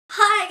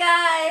Hi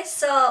guys!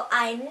 So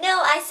I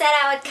know I said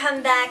I would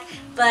come back,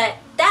 but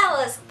that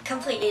was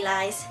completely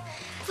lies.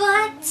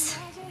 But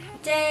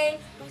today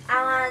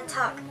I want to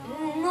talk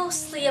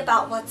mostly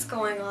about what's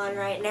going on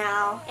right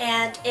now.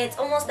 And it's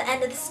almost the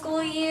end of the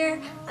school year.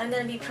 I'm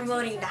going to be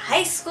promoting to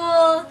high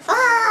school.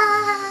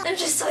 I'm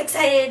just so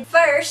excited.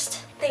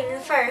 First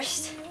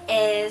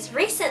is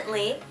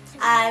recently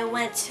I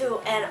went to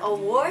an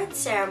award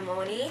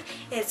ceremony.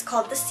 It's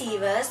called the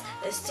SEVAs,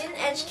 the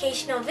Student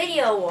Educational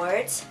Video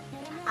Awards.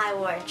 I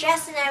wore a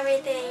dress and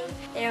everything.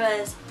 There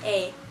was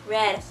a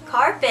red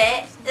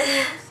carpet.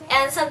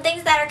 And some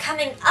things that are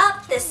coming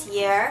up this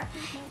year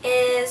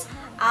is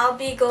I'll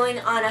be going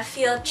on a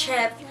field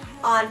trip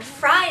on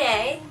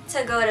Friday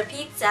to go to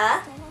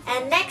pizza.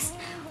 And next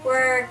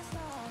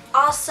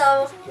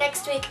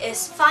week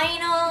is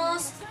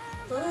finals.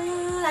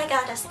 Ooh, I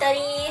gotta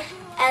study.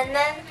 And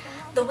then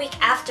the week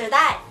after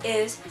that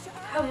is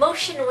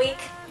promotion week.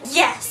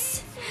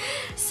 Yes!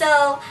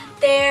 So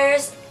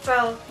there's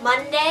from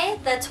Monday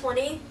the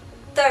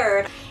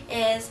 23rd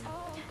is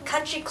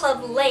Country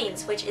Club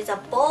Lanes, which is a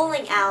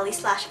bowling alley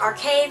 /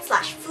 arcade /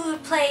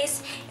 food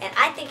place, and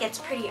I think it's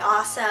pretty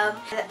awesome.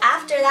 And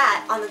after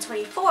that, on the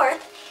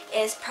 24th,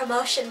 is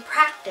promotion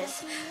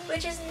practice,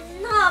 which is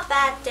not a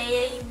bad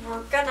day.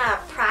 We're gonna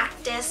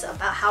practice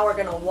about how we're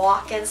gonna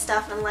walk and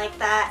stuff and like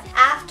that.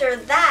 After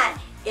that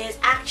is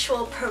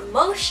actual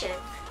promotion.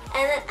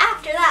 And then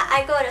after that,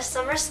 I go to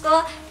summer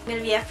school. I'm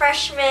gonna be a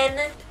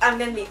freshman. I'm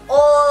gonna be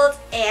old,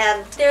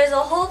 and there's a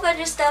whole bunch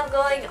of stuff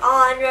going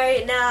on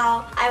right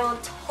now. I will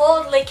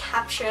totally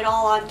capture it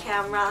all on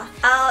camera.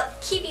 I'll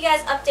keep you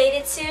guys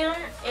updated soon.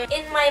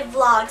 In my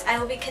vlogs, I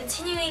will be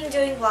continuing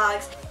doing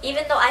vlogs.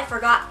 Even though I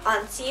forgot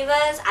on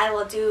SEVAs, I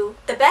will do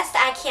the best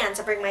I can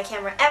to bring my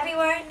camera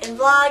everywhere and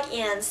vlog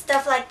and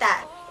stuff like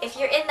that. If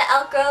you're in the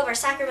Elk Grove or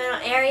Sacramento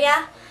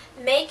area,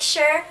 make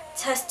sure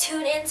to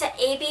tune in to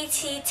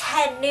ABT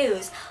 10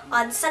 News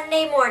on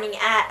Sunday morning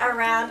at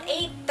around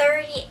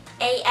 8:30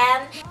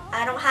 a.m.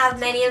 I don't have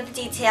many of the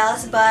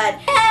details, but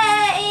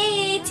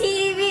hey,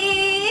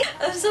 TV!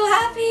 I'm so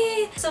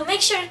happy! So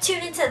make sure to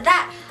tune into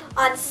that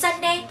on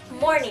Sunday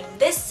morning,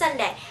 this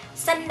Sunday.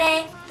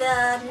 Sunday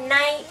the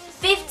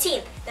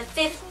 15th.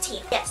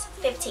 Yes,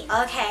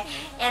 15th. Okay,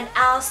 and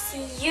I'll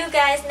see you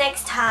guys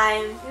next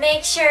time.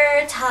 Make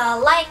sure to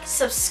like,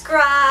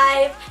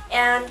 subscribe,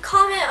 and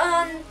comment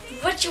on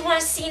what you want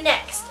to see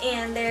next.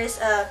 And there's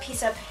a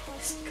piece of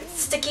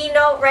sticky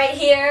note right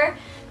here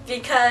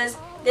because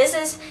this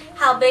is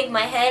how big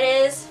my head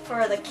is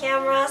for the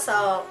camera,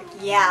 so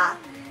yeah.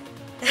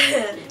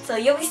 So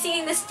you'll be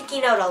seeing the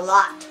sticky note a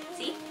lot.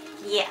 See?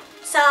 Yeah.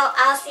 So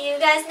I'll see you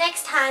guys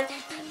next time.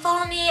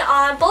 Follow me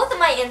on both of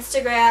my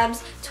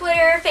Instagrams,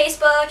 Twitter,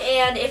 Facebook,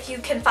 and if you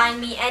can find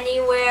me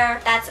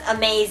anywhere, that's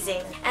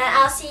amazing. And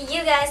I'll see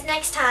you guys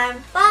next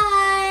time.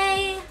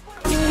 Bye!